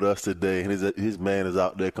here with us today, and his man is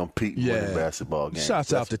out there competing with the basketball game.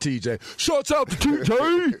 Shouts out to TJ. Shouts out to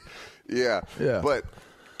TJ. Yeah. But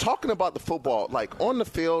talking about the football, like on the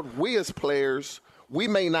field, we as players, we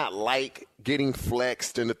may not like getting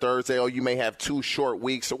flexed in the Thursday, or you may have 2 short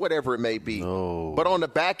weeks or whatever it may be. No. But on the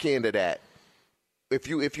back end of that, if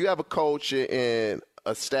you have a coach and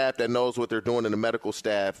a staff that knows what they're doing in the medical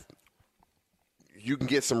staff, you can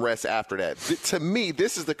get some rest after that. To me,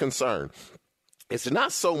 this is the concern. It's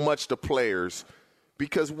not so much the players,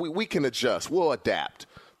 because we can adjust. We'll adapt.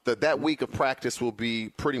 That week of practice will be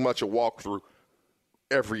pretty much a walkthrough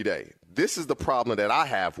every day. This is the problem that I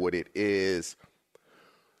have with it is,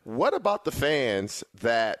 what about the fans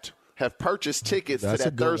that have purchased tickets to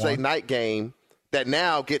that Thursday night game that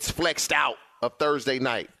now gets flexed out of Thursday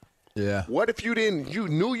night? Yeah. What if you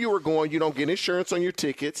knew you were going, you don't get insurance on your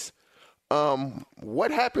tickets?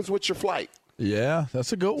 What happens with your flight? Yeah,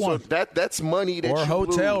 that's a good one. So that's money that or you a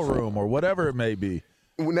hotel lose. room or whatever it may be.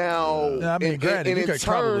 Now, I mean, granted, you could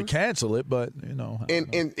probably cancel it, but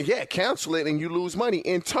cancel it and you lose money.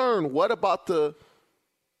 In turn, what about the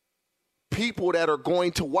people that are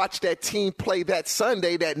going to watch that team play that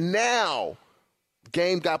Sunday? That now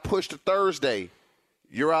game got pushed to Thursday.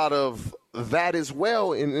 You're out of that as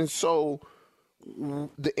well, and so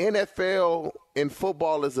the NFL and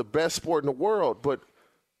football is the best sport in the world, but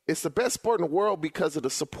it's the best sport in the world because of the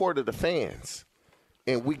support of the fans.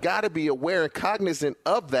 And we got to be aware and cognizant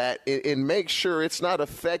of that and make sure it's not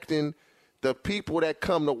affecting the people that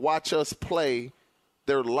come to watch us play,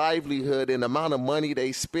 their livelihood and the amount of money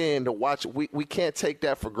they spend to watch. We can't take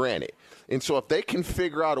that for granted. And so if they can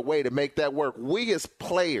figure out a way to make that work, we as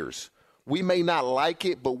players, we may not like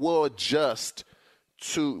it, but we'll adjust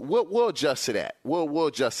we'll adjust to that. We'll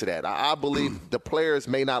adjust to that. I believe the players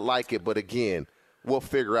may not like it, but again, we'll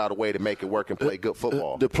figure out a way to make it work and play good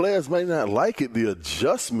football. The players may not like it, the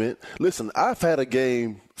adjustment. Listen, I've had a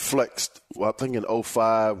game flexed. Well, I think in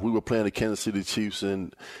 2005, we were playing the Kansas City Chiefs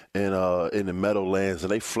in the Meadowlands,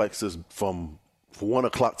 and they flexed us from 1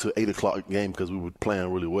 o'clock to 8 o'clock game because we were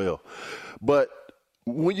playing really well. But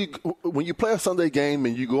when you play a Sunday game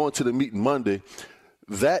and you go into the meeting Monday,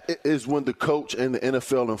 that is when the coach and the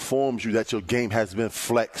NFL informs you that your game has been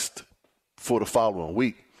flexed for the following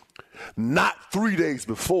week, not 3 days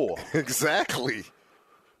before. Exactly.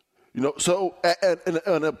 So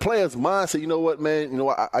and a player's mindset, you know what, man,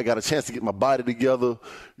 I got a chance to get my body together,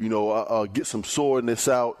 get some soreness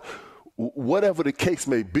out. whatever the case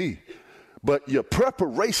may be. But your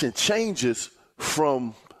preparation changes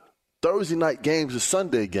from Thursday night games to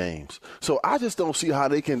Sunday games. So I just don't see how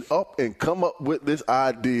they can come up with this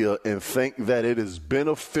idea and think that it is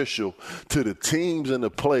beneficial to the teams and the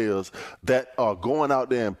players that are going out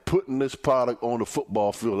there and putting this product on the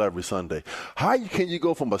football field every Sunday. How can you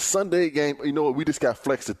go from a Sunday game, you know what, we just got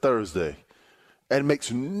flexed to Thursday? And it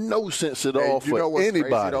makes no sense at all for anybody.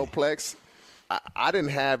 Crazy though, Plex? I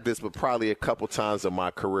didn't have this, but probably a couple times in my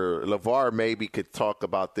career. LeVar maybe could talk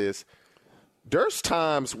about this. There's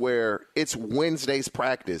times where it's Wednesday's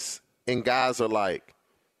practice, and guys are like,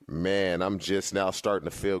 man, I'm just now starting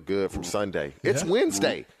to feel good from Sunday. It's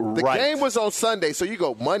Wednesday. The game was on Sunday, so you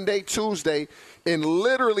go Monday, Tuesday, and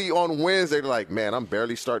literally on Wednesday, they're like, man, I'm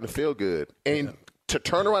barely starting to feel good. And to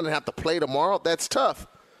turn around and have to play tomorrow, that's tough.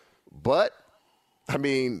 But, I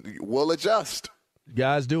mean, we'll adjust.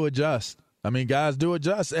 Guys do adjust. And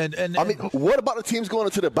I mean, what about the teams going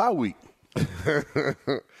into the bye week?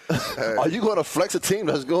 Are you going to flex a team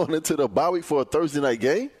that's going into the bye week for a Thursday night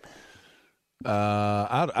game?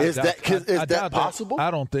 Is that possible? I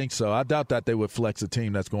don't think so. I doubt that they would flex a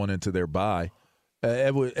team that's going into their bye.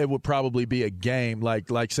 It would probably be a game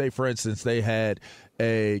like say for instance they had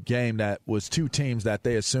a game that was two teams that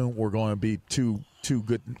they assumed were going to be two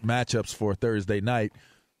good matchups for Thursday night.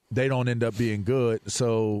 They don't end up being good,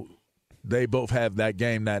 so they both have that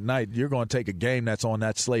game that night. You're going to take a game that's on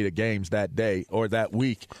that slate of games that day or that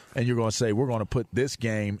week, and you're going to say, we're going to put this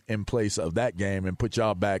game in place of that game and put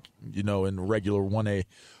y'all back, in regular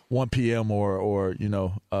 1 p.m. or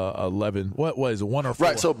 11. What was it, 1 or 4?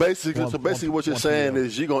 Right, so basically what you're saying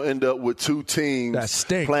is you're going to end up with two teams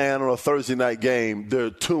playing on a Thursday night game.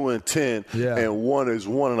 They're 2-10, and one is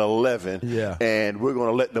 1-11, and we're going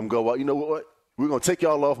to let them go out. You know what? We're going to take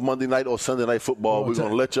y'all off Monday night or Sunday night football. We're going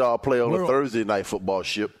to let y'all play on a Thursday night football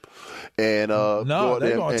ship. And they're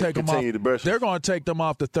going to take them off. They're going to take them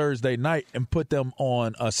off the Thursday night and put them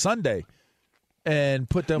on a Sunday and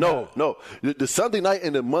put them No. The Sunday night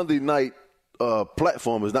and the Monday night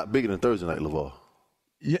platform is not bigger than Thursday night, LeVar.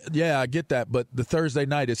 Yeah, I get that. But the Thursday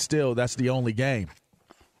night that's the only game.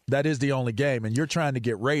 That is the only game. And you're trying to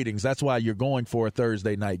get ratings. That's why you're going for a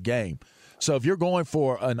Thursday night game. So if you're going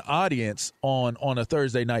for an audience on a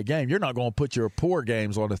Thursday night game, you're not going to put your poor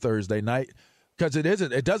games on a Thursday night because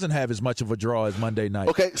it doesn't have as much of a draw as Monday night.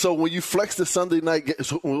 Okay, so when you flex the Sunday night,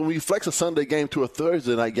 when you flex a Sunday game to a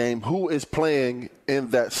Thursday night game, who is playing in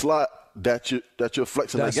that slot that you're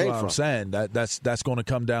flexing that game from? That's what I'm saying. That's going to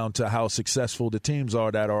come down to how successful the teams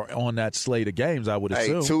are that are on that slate of games, I would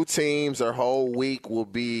assume. Hey, two teams their whole week will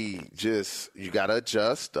be just you got to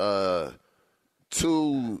adjust.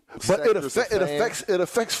 But it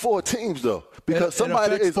affects four teams though, because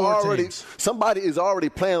somebody is already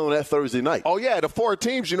playing on that Thursday night. Oh yeah, the four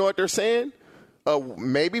teams. You know what they're saying?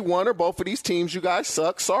 Maybe one or both of these teams. You guys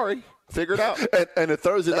suck. Sorry, figure it out. And the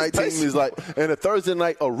Thursday night team is like, and the Thursday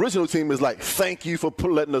night original team is like, thank you for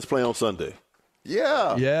letting us play on Sunday.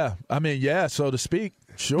 Yeah. I mean, so to speak.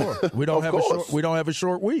 Sure, we don't have a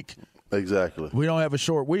short week. Exactly. We don't have a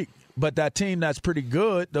short week. But that team that's pretty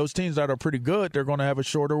good, those teams that are pretty good, they're going to have a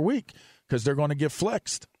shorter week because they're going to get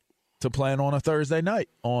flexed to playing on a Thursday night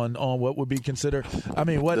on what would be considered. I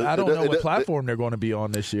mean, I don't know what platform they're going to be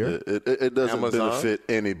on this year. It doesn't benefit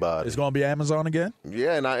anybody. It's going to be Amazon again?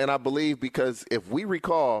 Yeah, and I believe because if we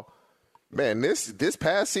recall, man, this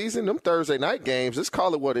past season, them Thursday night games, let's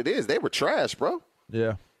call it what it is. They were trash, bro.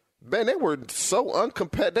 Yeah. Man, they were so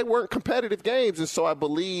uncompetitive. They weren't competitive games, and so I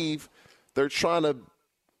believe they're trying to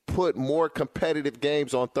put more competitive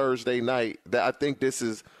games on Thursday night. That I think this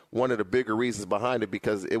is one of the bigger reasons behind it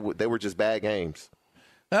because they were just bad games.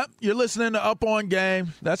 You're listening to Up On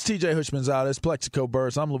Game. That's TJ Hushmanzada. It's Plexico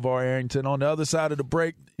Burst. I'm LeVar Arrington. On the other side of the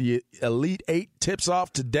break, the Elite 8 tips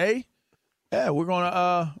off today. Yeah, we're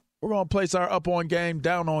gonna place our Up On Game,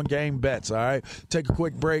 Down On Game bets. All right, take a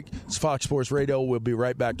quick break. It's Fox Sports Radio. We'll be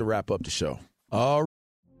right back to wrap up the show. All right.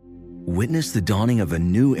 Witness the dawning of a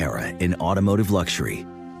new era in automotive luxury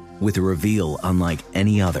with a reveal unlike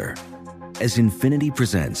any other as Infiniti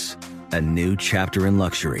presents a new chapter in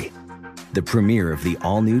luxury, the premiere of the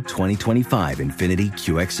all-new 2025 Infiniti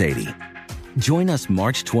QX80. Join us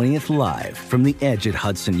March 20th live from the Edge at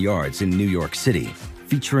Hudson Yards in New York City,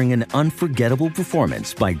 featuring an unforgettable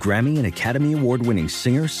performance by Grammy and Academy Award-winning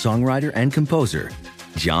singer, songwriter, and composer,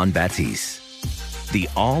 Jon Batiste. The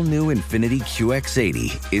all-new Infiniti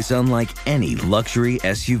QX80 is unlike any luxury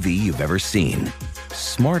SUV you've ever seen.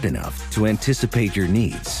 Smart enough to anticipate your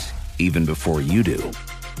needs, even before you do.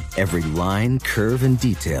 Every line, curve, and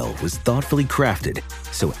detail was thoughtfully crafted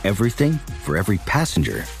so everything for every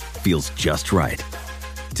passenger feels just right.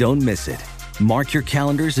 Don't miss it. Mark your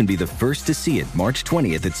calendars and be the first to see it March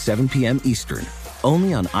 20th at 7 p.m. Eastern,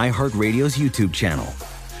 only on iHeartRadio's YouTube channel.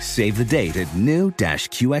 Save the date at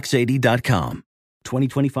new-QX80.com.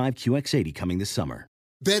 2025 QX80 coming this summer.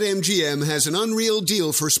 BetMGM has an unreal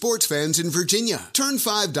deal for sports fans in Virginia. Turn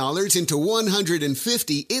 $5 into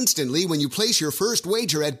 $150 instantly when you place your first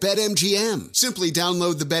wager at BetMGM. Simply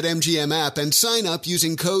download the BetMGM app and sign up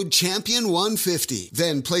using code Champion150.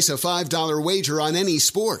 Then place a $5 wager on any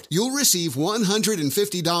sport. You'll receive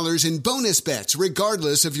 $150 in bonus bets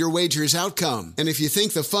regardless of your wager's outcome. And if you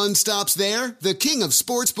think the fun stops there, the king of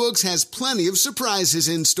sportsbooks has plenty of surprises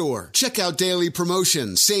in store. Check out daily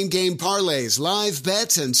promotions, same-game parlays, live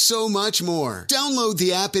bets, and so much more. Download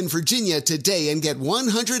the app in Virginia today and get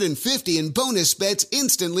 $150 in bonus bets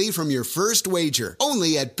instantly from your first wager.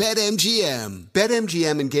 Only at BetMGM.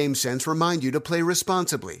 BetMGM and GameSense remind you to play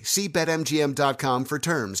responsibly. See BetMGM.com for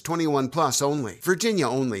terms. 21 plus only. Virginia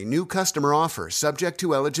only. New customer offer subject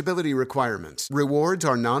to eligibility requirements. Rewards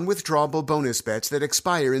are non-withdrawable bonus bets that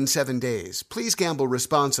expire in 7 days. Please gamble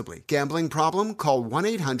responsibly. Gambling problem? Call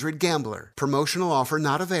 1-800-GAMBLER. Promotional offer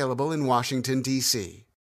not available in Washington, D.C.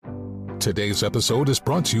 Today's episode is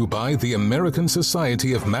brought to you by the American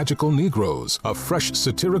Society of Magical Negroes, a fresh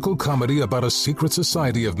satirical comedy about a secret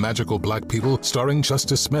society of magical black people starring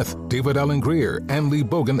Justice Smith, David Allen Greer, Ann Lee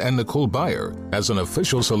Bogan, and Nicole Byer. As an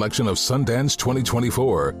official selection of Sundance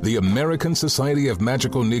 2024, the American Society of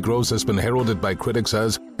Magical Negroes has been heralded by critics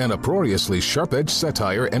as an uproariously sharp-edged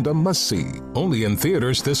satire and a must-see. Only in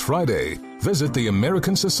theaters this Friday. Visit the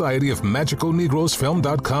American Society of Magical Negroes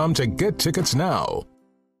Film.com to get tickets now.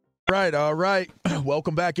 All right.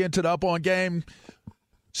 Welcome back into the Up On Game.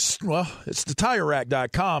 Well, it's the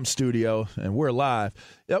TireRack.com studio, and we're live.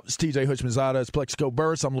 Yep, it's TJ Hushmanzada. It's Plexico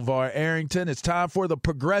Burris. I'm LeVar Arrington. It's time for the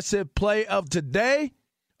Progressive Play of Today.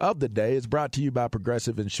 Of the day is brought to you by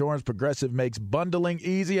Progressive Insurance. Progressive makes bundling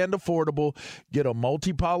easy and affordable. Get a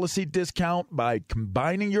multi-policy discount by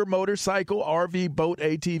combining your motorcycle, RV, boat,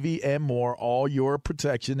 ATV, and more. All your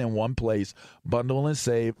protection in one place. Bundle and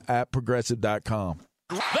save at Progressive.com.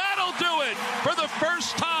 That'll do it for the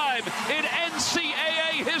first time in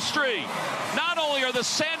NCAA history. Not only are the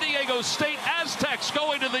San Diego State Aztecs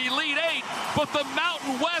going to the Elite Eight, but the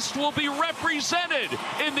Mountain West will be represented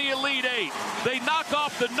in the Elite Eight. They knock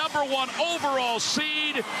off the #1 overall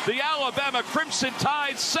seed, the Alabama Crimson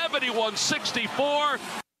Tide, 71-64.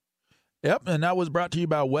 Yep, and that was brought to you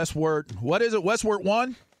by Westward. What is it, Westward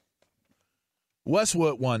 1?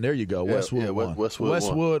 Westwood 1. There you go. Westwood 1.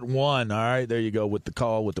 Westwood 1. All right. There you go with the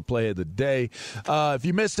call, with the play of the day. If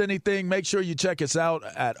you missed anything, make sure you check us out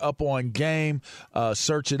at Up On Game.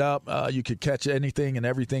 Search it up. You could catch anything and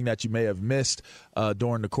everything that you may have missed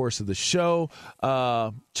during the course of the show.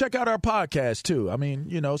 Check out our podcast, too. I mean,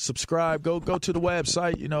 subscribe. Go to the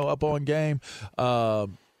website, Up On Game.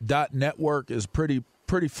 .network is pretty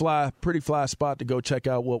fly spot to go check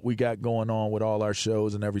out what we got going on with all our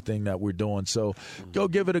shows and everything that we're doing. So go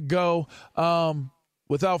give it a go.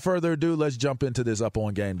 Without further ado, let's jump into this Up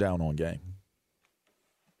On Game, Down On Game.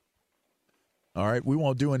 All right, we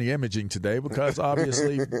won't do any imaging today because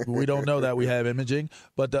obviously we don't know that we have imaging,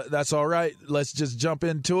 but that's all right. Let's just jump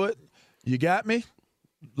into it. You got me?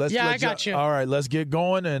 I got you. All right, let's get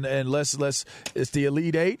going and let's it's the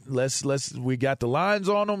Elite Eight. We got the lines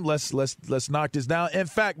on them. Let's knock this down. In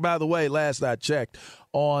fact, by the way, last I checked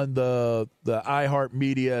on the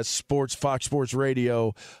iHeartMedia Sports Fox Sports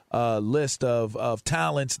Radio list of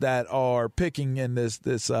talents that are picking in this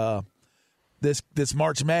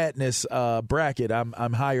March Madness bracket,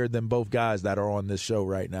 I'm higher than both guys that are on this show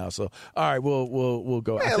right now. So all right, we'll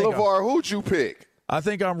go. Man, LeVar, who'd you pick? I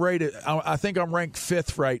think I'm ranked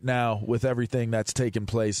 5th right now with everything that's taken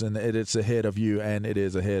place, and it's ahead of you, and it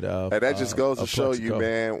is ahead of. And that just goes to show you,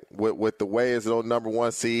 man, with the way it's those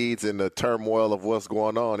 #1 seeds and the turmoil of what's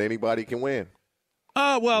going on, anybody can win.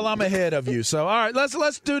 Well, I'm ahead of you. So, all right,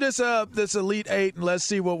 let's do this Elite Eight, and let's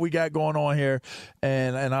see what we got going on here,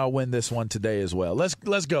 and I'll win this one today as well. Let's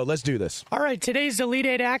go. Let's do this. All right, today's Elite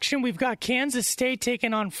Eight action. We've got Kansas State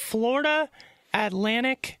taking on Florida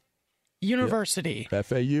Atlantic University. Yep.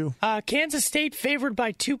 FAU. Kansas State favored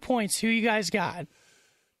by 2 points. Who you guys got?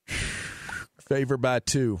 Favored by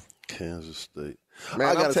 2. Kansas State. Man,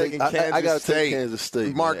 I gotta take Kansas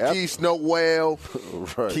State. Marquise Noel,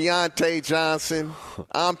 right. Keontae Johnson.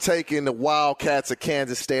 I'm taking the Wildcats of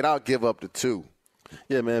Kansas State. I'll give up the 2.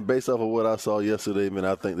 Yeah, man, based off of what I saw yesterday, man,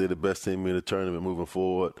 I think they're the best team in the tournament moving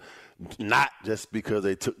forward. Not just because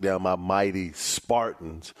they took down my mighty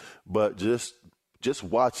Spartans, but just just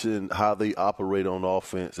watching how they operate on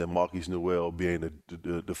offense and Marquise Newell being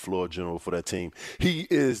the floor general for that team. He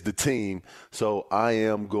is the team. So I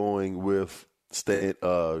am going with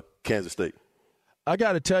Kansas State. I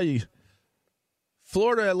got to tell you,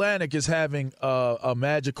 Florida Atlantic is having a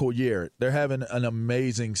magical year. They're having an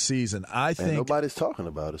amazing season. I think nobody's talking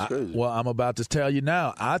about it. It's crazy. Well, I'm about to tell you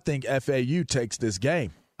now. I think FAU takes this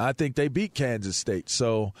game. I think they beat Kansas State.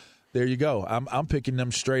 So there you go. I'm picking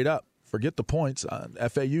them straight up. Forget the points.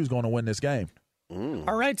 FAU is going to win this game.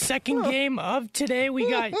 All right, second game of today. We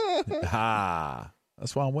got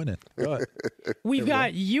that's why I'm winning. Go ahead. We've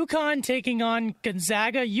got UConn taking on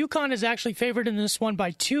Gonzaga. UConn is actually favored in this one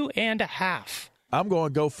by 2.5. I'm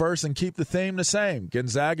going to go first and keep the theme the same.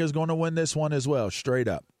 Gonzaga is going to win this one as well, straight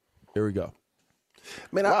up. Here we go.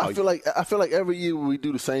 Man, wow. I feel like every year we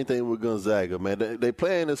do the same thing with Gonzaga. Man, they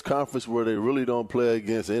play in this conference where they really don't play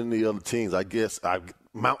against any other teams. I guess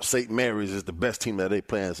Mount St. Mary's is the best team that they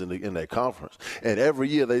play in that conference, and every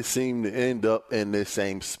year they seem to end up in the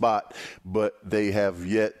same spot, but they have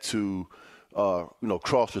yet to.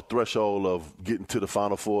 Cross the threshold of getting to the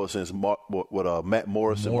Final Four since Matt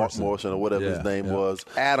Morrison, Mark Morrison, or whatever his name was.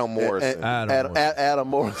 Adam Morrison. Adam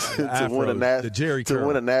Morrison to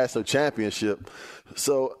win a national championship.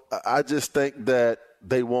 So I just think that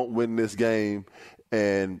they won't win this game,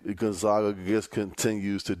 and Gonzaga just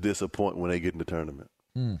continues to disappoint when they get in the tournament.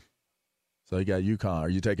 So you got UConn. Are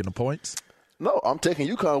you taking the points? No, I'm taking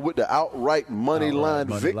UConn with the outright money line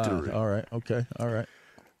victory. All right. Okay. All right.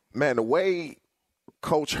 Man, the way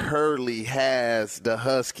Coach Hurley has the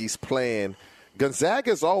Huskies playing,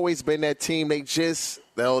 Gonzaga's always been that team. They should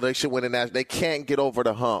win a national. They can't get over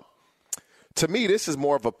the hump. To me, this is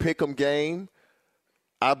more of a pick'em game.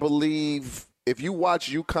 I believe if you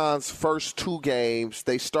watch UConn's first two games,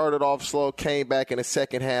 they started off slow, came back in the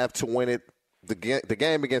second half to win it. The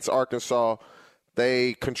game against Arkansas,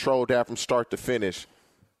 they controlled that from start to finish.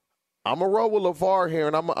 I'm going to roll with LeVar here,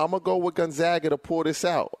 and I'm going to go with Gonzaga to pull this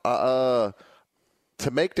out. To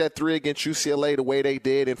make that 3 against UCLA the way they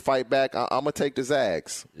did and fight back, I'm going to take the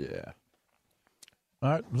Zags. Yeah. All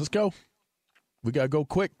right, let's go. We got to go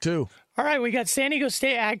quick, too. All right, we got San Diego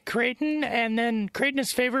State at Creighton, and then Creighton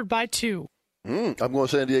is favored by 2. I'm going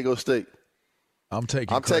San Diego State. I'm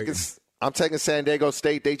taking San Diego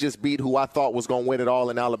State. They just beat who I thought was going to win it all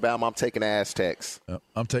in Alabama. I'm taking the Aztecs.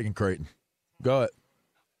 I'm taking Creighton. Go ahead.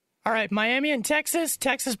 All right, Miami and Texas.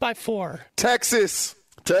 Texas by 4. Texas,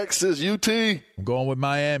 UT. I'm going with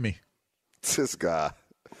Miami. This guy.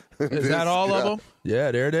 Is that all of them?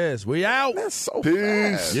 Yeah, there it is. We out. That's so Peace.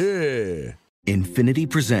 Fast. Yeah. Infiniti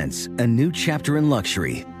presents a new chapter in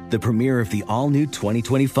luxury, the premiere of the all-new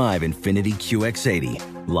 2025 Infiniti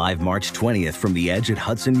QX80, live March 20th from the Edge at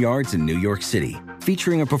Hudson Yards in New York City,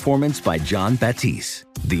 featuring a performance by John Batiste.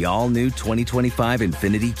 The all-new 2025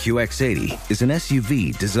 Infiniti QX80 is an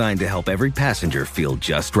SUV designed to help every passenger feel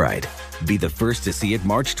just right. Be the first to see it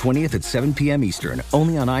March 20th at 7 p.m. Eastern,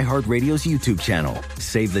 only on iHeartRadio's YouTube channel.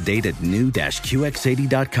 Save the date at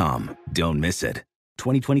new-QX80.com. Don't miss it.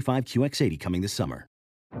 2025 QX80 coming this summer.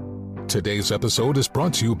 Today's episode is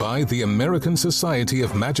brought to you by the American Society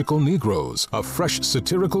of Magical Negroes, a fresh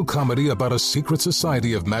satirical comedy about a secret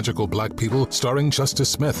society of magical black people starring Justice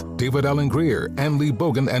Smith, David Allen Greer, Ann Lee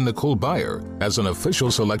Bogan, and Nicole Byer. As an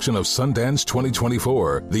official selection of Sundance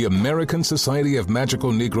 2024, the American Society of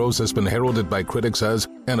Magical Negroes has been heralded by critics as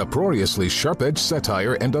an uproariously sharp-edged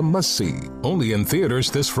satire and a must-see. Only in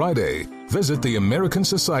theaters this Friday. Visit the American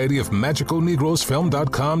Society of Magical Negroes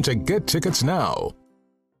Film.com to get tickets now.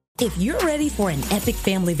 If you're ready for an epic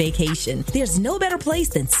family vacation, there's no better place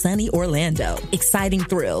than sunny Orlando. Exciting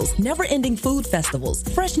thrills, never-ending food festivals,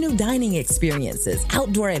 fresh new dining experiences,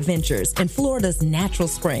 outdoor adventures, and Florida's natural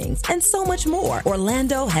springs, and so much more.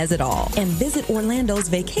 Orlando has it all. And Visit Orlando's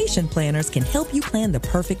vacation planners can help you plan the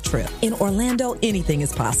perfect trip. In Orlando, anything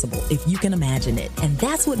is possible if you can imagine it. And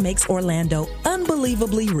that's what makes Orlando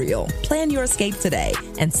unbelievably real. Plan your escape today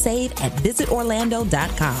and save at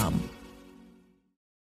visitorlando.com.